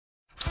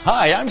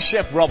Hi, I'm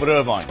Chef Robert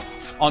Irvine.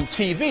 On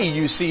TV,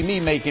 you see me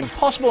make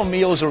impossible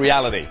meals a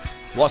reality.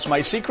 What's my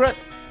secret?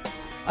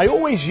 I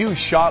always use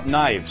sharp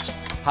knives.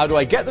 How do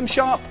I get them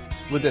sharp?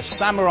 With the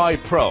Samurai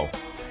Pro.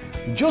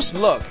 Just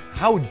look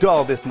how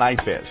dull this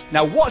knife is.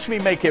 Now watch me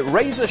make it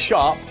razor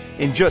sharp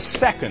in just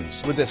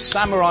seconds with the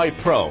Samurai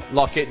Pro.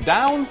 Lock it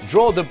down,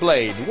 draw the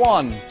blade,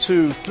 1,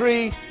 2,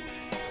 3,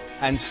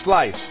 and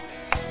slice.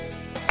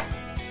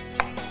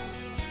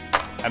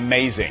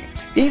 Amazing.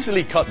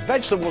 Easily cut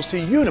vegetables to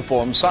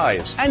uniform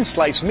size and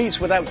slice meats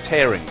without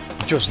tearing.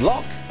 Just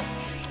lock,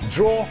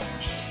 draw,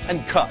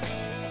 and cut.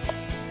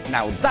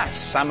 Now that's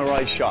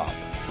Samurai Sharp.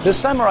 The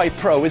Samurai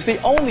Pro is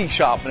the only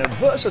sharpener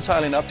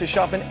versatile enough to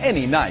sharpen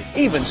any knife,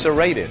 even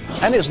serrated.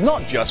 And it's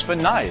not just for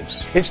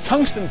knives. Its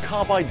tungsten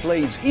carbide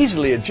blades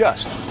easily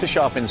adjust to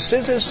sharpen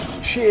scissors,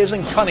 shears,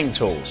 and cutting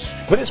tools.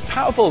 With its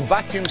powerful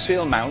vacuum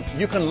seal mount,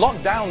 you can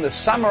lock down the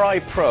Samurai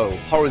Pro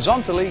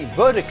horizontally,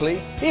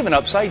 vertically, even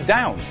upside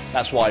down.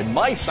 That's why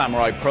my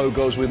Samurai Pro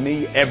goes with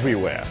me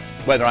everywhere.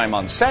 Whether I'm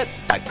on set,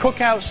 at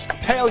cookouts,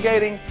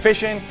 tailgating,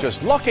 fishing,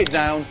 just lock it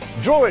down,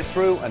 draw it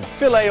through, and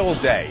fillet all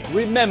day.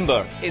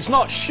 Remember, it's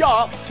not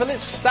sharp till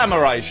it's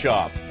Samurai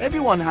Sharp.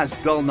 Everyone has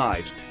dull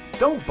knives.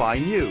 Don't buy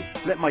new.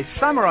 Let my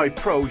Samurai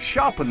Pro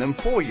sharpen them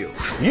for you.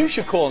 You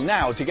should call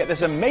now to get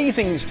this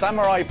amazing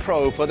Samurai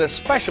Pro for the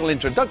special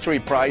introductory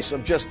price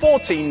of just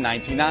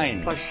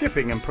 $14.99. Plus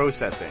shipping and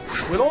processing.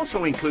 We'll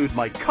also include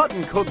my Cut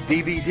and Cook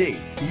DVD.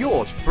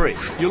 Yours free.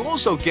 You'll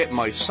also get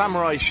my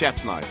Samurai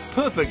Chef Knife.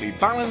 Perfectly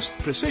balanced,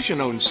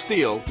 precision-owned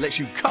steel lets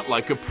you cut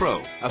like a pro.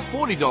 A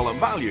 $40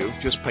 value,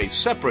 just pay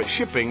separate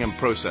shipping and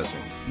processing.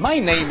 My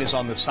name is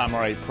on the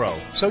Samurai Pro,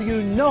 so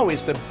you know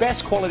it's the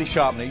best quality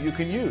sharpener you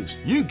can use.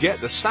 You get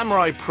the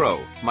Samurai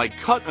Pro, my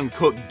Cut and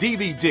Cook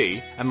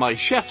DVD, and my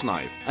Chef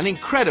Knife, an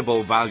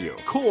incredible value.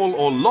 Call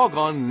or log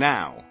on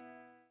now.